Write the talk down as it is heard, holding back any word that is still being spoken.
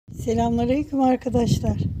Selamünaleyküm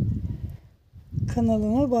arkadaşlar.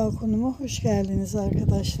 Kanalıma, balkonuma hoş geldiniz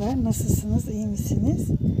arkadaşlar. Nasılsınız? İyi misiniz?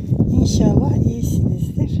 İnşallah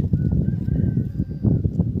iyisinizdir.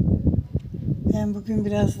 Ben bugün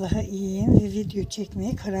biraz daha iyiyim ve video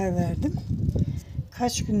çekmeye karar verdim.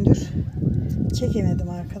 Kaç gündür çekemedim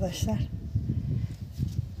arkadaşlar.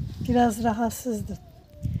 Biraz rahatsızdım.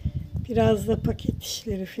 Biraz da paket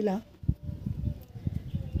işleri filan.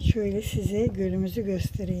 Şöyle size gölümüzü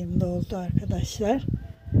göstereyim. Doldu arkadaşlar.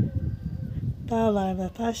 Dağlarda,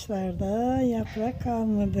 taşlarda yaprak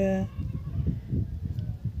kalmadı.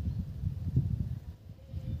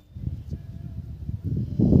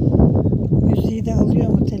 Müziği de alıyor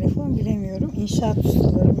mu telefon bilemiyorum. İnşaat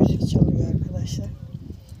ustaları müzik çalıyor arkadaşlar.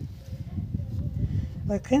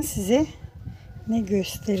 Bakın size ne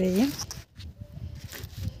göstereyim.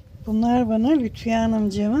 Bunlar bana Lütfiye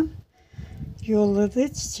Hanımcığımın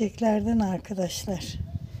yolladığı çiçeklerden arkadaşlar.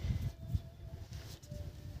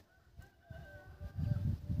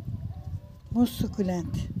 Bu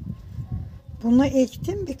sukulent. Bunu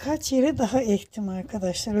ektim. Birkaç yere daha ektim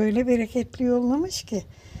arkadaşlar. Öyle bereketli yollamış ki.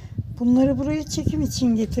 Bunları buraya çekim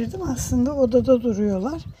için getirdim. Aslında odada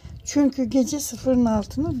duruyorlar. Çünkü gece sıfırın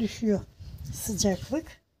altına düşüyor sıcaklık.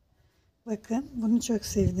 Bakın bunu çok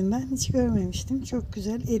sevdim ben. Hiç görmemiştim. Çok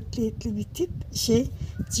güzel etli bir tip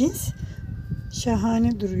cins.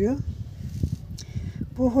 Şahane duruyor.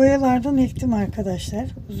 Bu hoyalardan ektim arkadaşlar.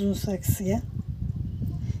 Uzun saksıya.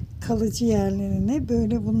 Kalıcı yerlerine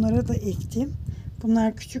böyle bunlara da ektim.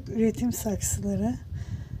 Bunlar küçük üretim saksıları.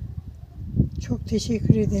 Çok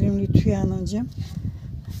teşekkür ederim Lütfiye Hanımcığım.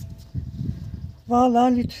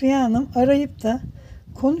 Vallahi Lütfiye Hanım arayıp da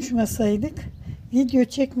konuşmasaydık video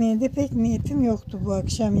çekmeye de pek niyetim yoktu bu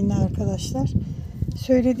akşam yine arkadaşlar.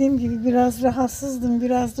 Söylediğim gibi biraz rahatsızdım.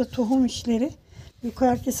 Biraz da tohum işleri.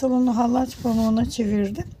 Yukarıki salonu hallaç pamuğuna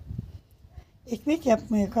çevirdim. Ekmek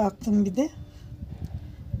yapmaya kalktım bir de.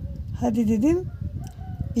 Hadi dedim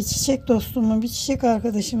bir çiçek dostumun, bir çiçek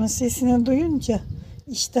arkadaşımın sesini duyunca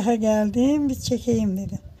iştaha geldim, bir çekeyim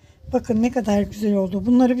dedim. Bakın ne kadar güzel oldu.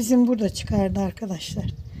 Bunları bizim burada çıkardı arkadaşlar.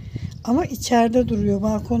 Ama içeride duruyor.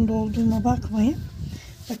 Balkonda olduğuma bakmayın.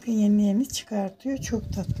 Bakın yeni çıkartıyor.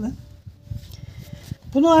 Çok tatlı.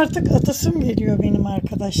 Bunu artık atasım geliyor benim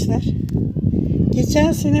arkadaşlar.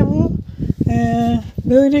 Geçen sene bu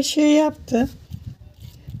böyle şey yaptı.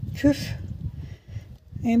 Küf.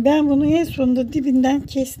 Ben bunu en sonunda dibinden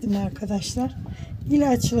kestim arkadaşlar.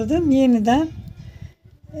 İlaçladım. Yeniden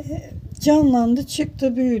canlandı,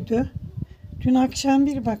 çıktı, büyüdü. Dün akşam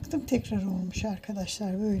bir baktım tekrar olmuş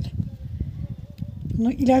arkadaşlar böyle.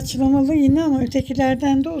 Bunu ilaçlamalı yine ama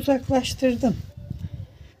ötekilerden de uzaklaştırdım.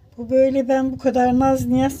 Bu böyle ben bu kadar naz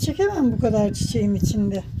niyaz çekemem bu kadar çiçeğin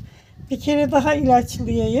içinde. Bir kere daha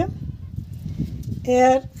ilaçlayayım.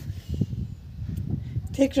 Eğer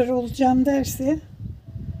tekrar olacağım derse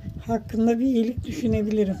hakkında bir iyilik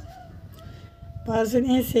düşünebilirim. Bazen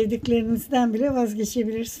en sevdiklerinizden bile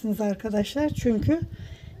vazgeçebilirsiniz arkadaşlar. Çünkü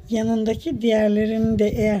yanındaki diğerlerini de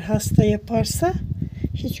eğer hasta yaparsa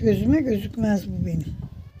hiç gözüme gözükmez bu benim.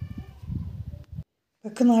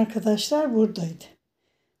 Bakın arkadaşlar buradaydı.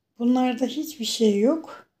 Bunlarda hiçbir şey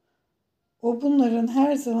yok. O bunların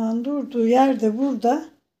her zaman durduğu yerde burada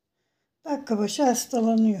dakika başı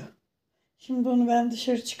hastalanıyor. Şimdi onu ben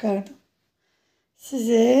dışarı çıkardım.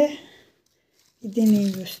 Size bir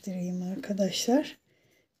deney göstereyim arkadaşlar.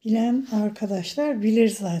 Bilen arkadaşlar bilir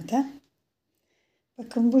zaten.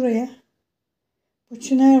 Bakın buraya bu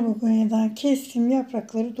çınar begonyadan kestiğim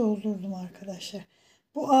yaprakları doldurdum arkadaşlar.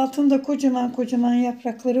 Bu altında kocaman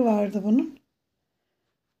yaprakları vardı bunun.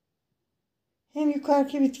 Hem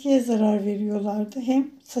yukarıki bitkiye zarar veriyorlardı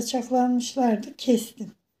hem saçaklanmışlardı.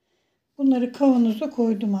 Kestim. Bunları kavanoza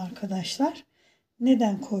koydum arkadaşlar.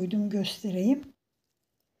 Neden koydum göstereyim.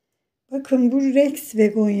 Bakın bu Rex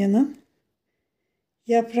begonyanın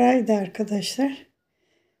yaprağıydı arkadaşlar.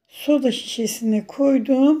 Soda şişesine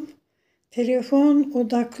koydum. Telefon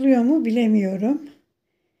odaklıyor mu bilemiyorum.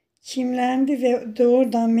 Çimlendi ve de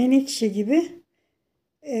oradan menekşe gibi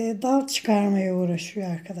dal çıkarmaya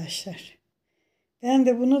uğraşıyor arkadaşlar. Ben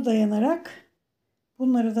de buna dayanarak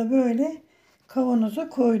bunları da böyle kavanoza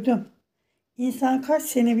koydum. İnsan kaç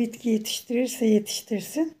sene bitki yetiştirirse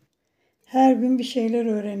yetiştirsin. Her gün bir şeyler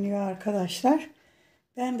öğreniyor arkadaşlar.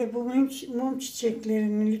 Ben de bu mum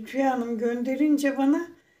çiçeklerini Lütfiye Hanım gönderince bana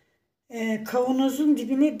kavanozun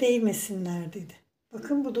dibine değmesinler dedi.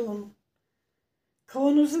 Bakın bu da onun.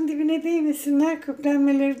 Kavanozun dibine değmesinler,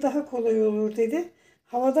 köklenmeleri daha kolay olur dedi.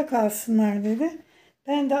 Havada kalsınlar dedi.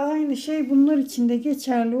 Ben de aynı şey bunlar için de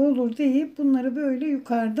geçerli olur deyip bunları böyle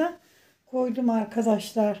yukarıda koydum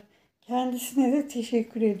arkadaşlar. Kendisine de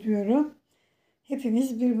teşekkür ediyorum.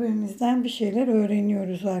 Hepimiz birbirimizden bir şeyler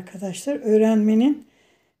öğreniyoruz arkadaşlar. Öğrenmenin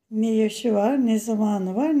ne yaşı var, ne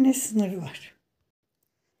zamanı var, ne sınırı var.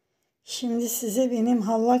 Şimdi size benim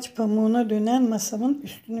hallaç pamuğuna dönen masamın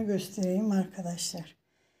üstünü göstereyim arkadaşlar.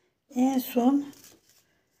 En son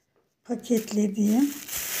paketlediğim,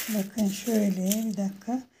 bakın şöyle bir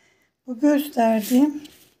dakika. Bu gösterdiğim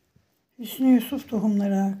Hüsnü Yusuf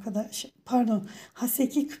tohumları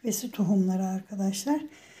Haseki küpesi tohumları arkadaşlar.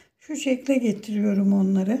 Şu şekle getiriyorum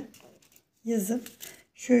onları. Yazıp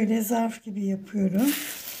şöyle zarf gibi yapıyorum.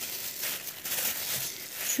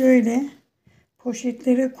 Şöyle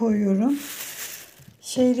poşetlere koyuyorum.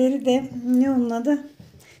 Şeyleri de ne onun adı?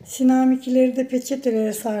 Sinamikileri de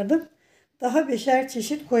peçetelere sardım. Daha 5'er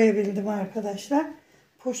çeşit koyabildim arkadaşlar.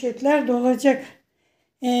 Poşetler dolacak.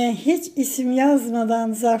 Hiç isim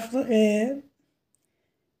yazmadan zarflı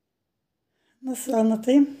nasıl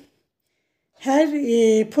anlatayım? Her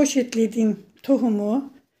poşetlediğim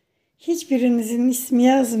tohumu hiçbirinizin ismi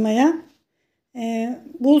yazmayan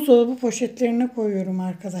buzdolabı poşetlerine koyuyorum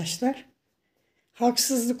arkadaşlar.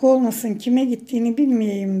 Haksızlık olmasın, kime gittiğini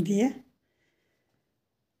bilmeyeyim diye.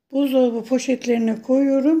 Buzdolabı poşetlerine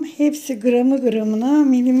koyuyorum. Hepsi gramı gramına,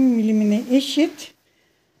 milimi milimine eşit.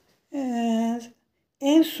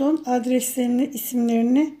 En son adreslerini,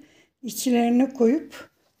 isimlerini içlerine koyup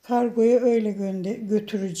kargoya öyle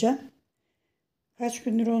götüreceğim. Kaç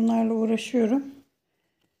gündür onlarla uğraşıyorum.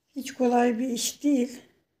 Hiç kolay bir iş değil.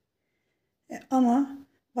 Ama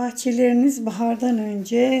bahçeleriniz bahardan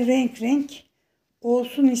önce renk renk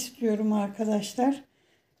olsun istiyorum arkadaşlar.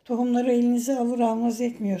 Tohumları elinize alır almaz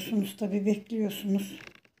ekmiyorsunuz tabii, bekliyorsunuz.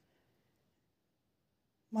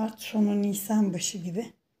 Mart sonu Nisan başı gibi.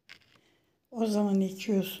 O zaman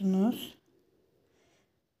ekiyorsunuz.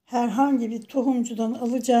 Herhangi bir tohumcudan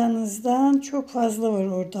alacağınızdan çok fazla var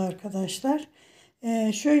orada arkadaşlar.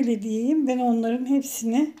 Şöyle diyeyim, ben onların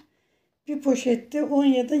hepsini bir poşette 10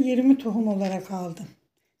 ya da 20 tohum olarak aldım.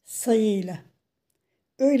 Sayıyla.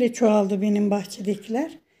 Öyle çoğaldı benim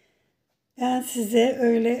bahçedekiler. Ben size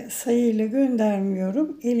öyle sayıyla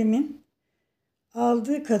göndermiyorum. Elimin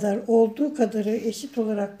aldığı kadar, olduğu kadarı eşit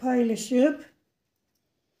olarak paylaşıp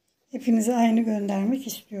hepinize aynı göndermek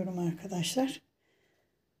istiyorum arkadaşlar.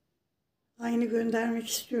 Aynı göndermek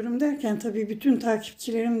istiyorum derken tabii bütün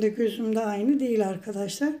takipçilerim de gözümde aynı değil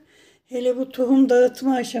arkadaşlar. Hele bu tohum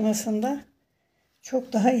dağıtma aşamasında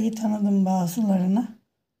çok daha iyi tanıdım bazılarını.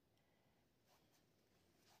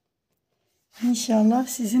 İnşallah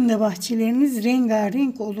sizin de bahçeleriniz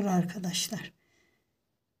rengarenk olur arkadaşlar.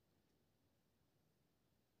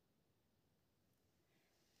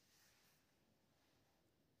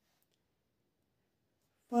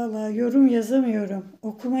 Vallahi yorum yazamıyorum.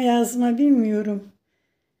 Okuma yazma bilmiyorum.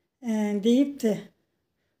 Deyip de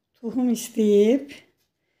tohum isteyip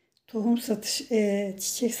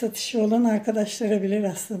çiçek satışı olan arkadaşlara bile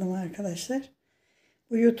rastladım arkadaşlar.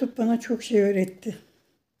 Bu YouTube bana çok şey öğretti.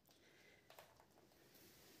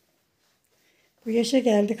 Bu yaşa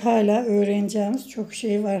geldik, hala öğreneceğimiz çok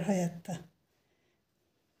şey var hayatta.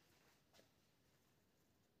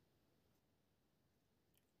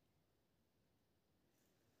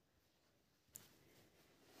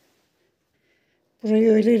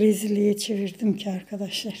 Burayı öyle rezilliğe çevirdim ki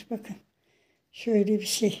arkadaşlar. Bakın şöyle bir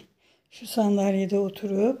şey. Şu sandalyede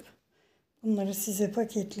oturup bunları size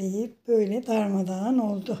paketleyip böyle darmadağın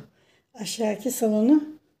oldu. Aşağıki salonu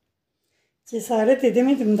cesaret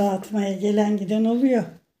edemedim dağıtmaya. Gelen giden oluyor.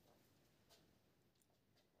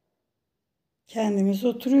 Kendimiz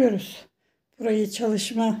oturuyoruz. Burayı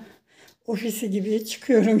çalışma ofisi gibi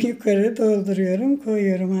çıkıyorum yukarı, dolduruyorum,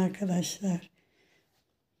 koyuyorum arkadaşlar.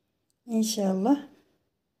 İnşallah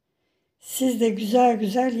siz de güzel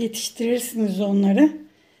güzel yetiştirirsiniz onları.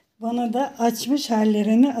 Bana da açmış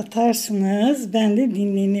hallerini atarsınız. Ben de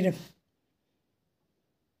dinlenirim.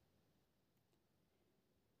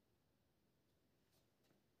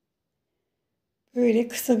 Böyle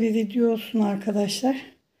kısa bir video olsun arkadaşlar.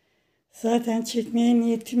 Zaten çekmeye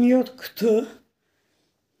niyetim yoktu.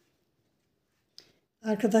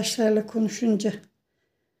 Arkadaşlarla konuşunca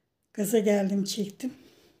gaza geldim, çektim.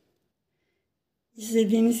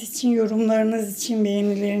 İzlediğiniz için, yorumlarınız için,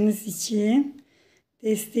 beğenileriniz için,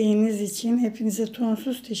 desteğiniz için hepinize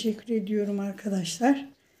sonsuz teşekkür ediyorum arkadaşlar.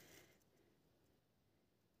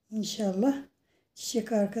 İnşallah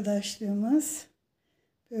çiçek arkadaşlığımız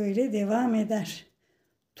böyle devam eder.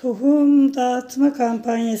 Tohum dağıtma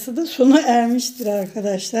kampanyası da sona ermiştir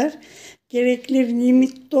arkadaşlar. Gerekli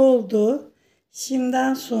limit doldu.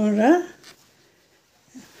 Şimdiden sonra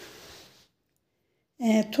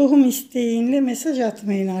tohum isteğiyle mesaj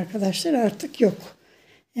atmayın arkadaşlar. Artık yok.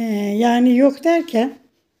 Yani yok derken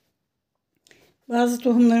bazı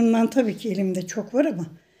tohumlarımdan tabii ki elimde çok var ama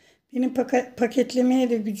benim paketlemeye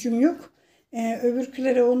de gücüm yok.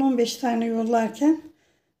 Öbürkülere 10-15 tane yollarken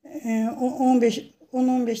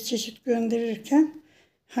 10-15 çeşit gönderirken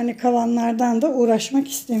hani kalanlardan da uğraşmak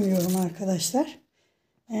istemiyorum arkadaşlar.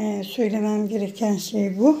 Söylemem gereken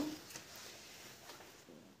şey bu.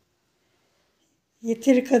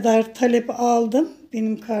 Yeteri kadar talep aldım.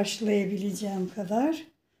 Benim karşılayabileceğim kadar.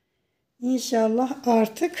 İnşallah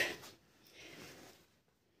artık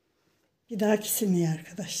bir dahaki seneye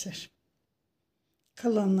arkadaşlar.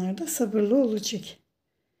 Kalanlar da sabırlı olacak.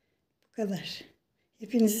 Bu kadar.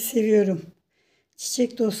 Hepinizi seviyorum.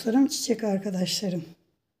 Çiçek dostlarım, çiçek arkadaşlarım.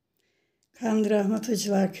 Kandır Ahmet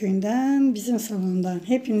Hacılar Köyü'nden, bizim salondan.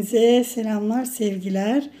 Hepinize selamlar,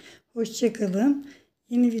 sevgiler. Hoşça kalın.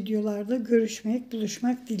 Yeni videolarda görüşmek,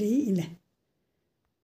 buluşmak dileğiyle.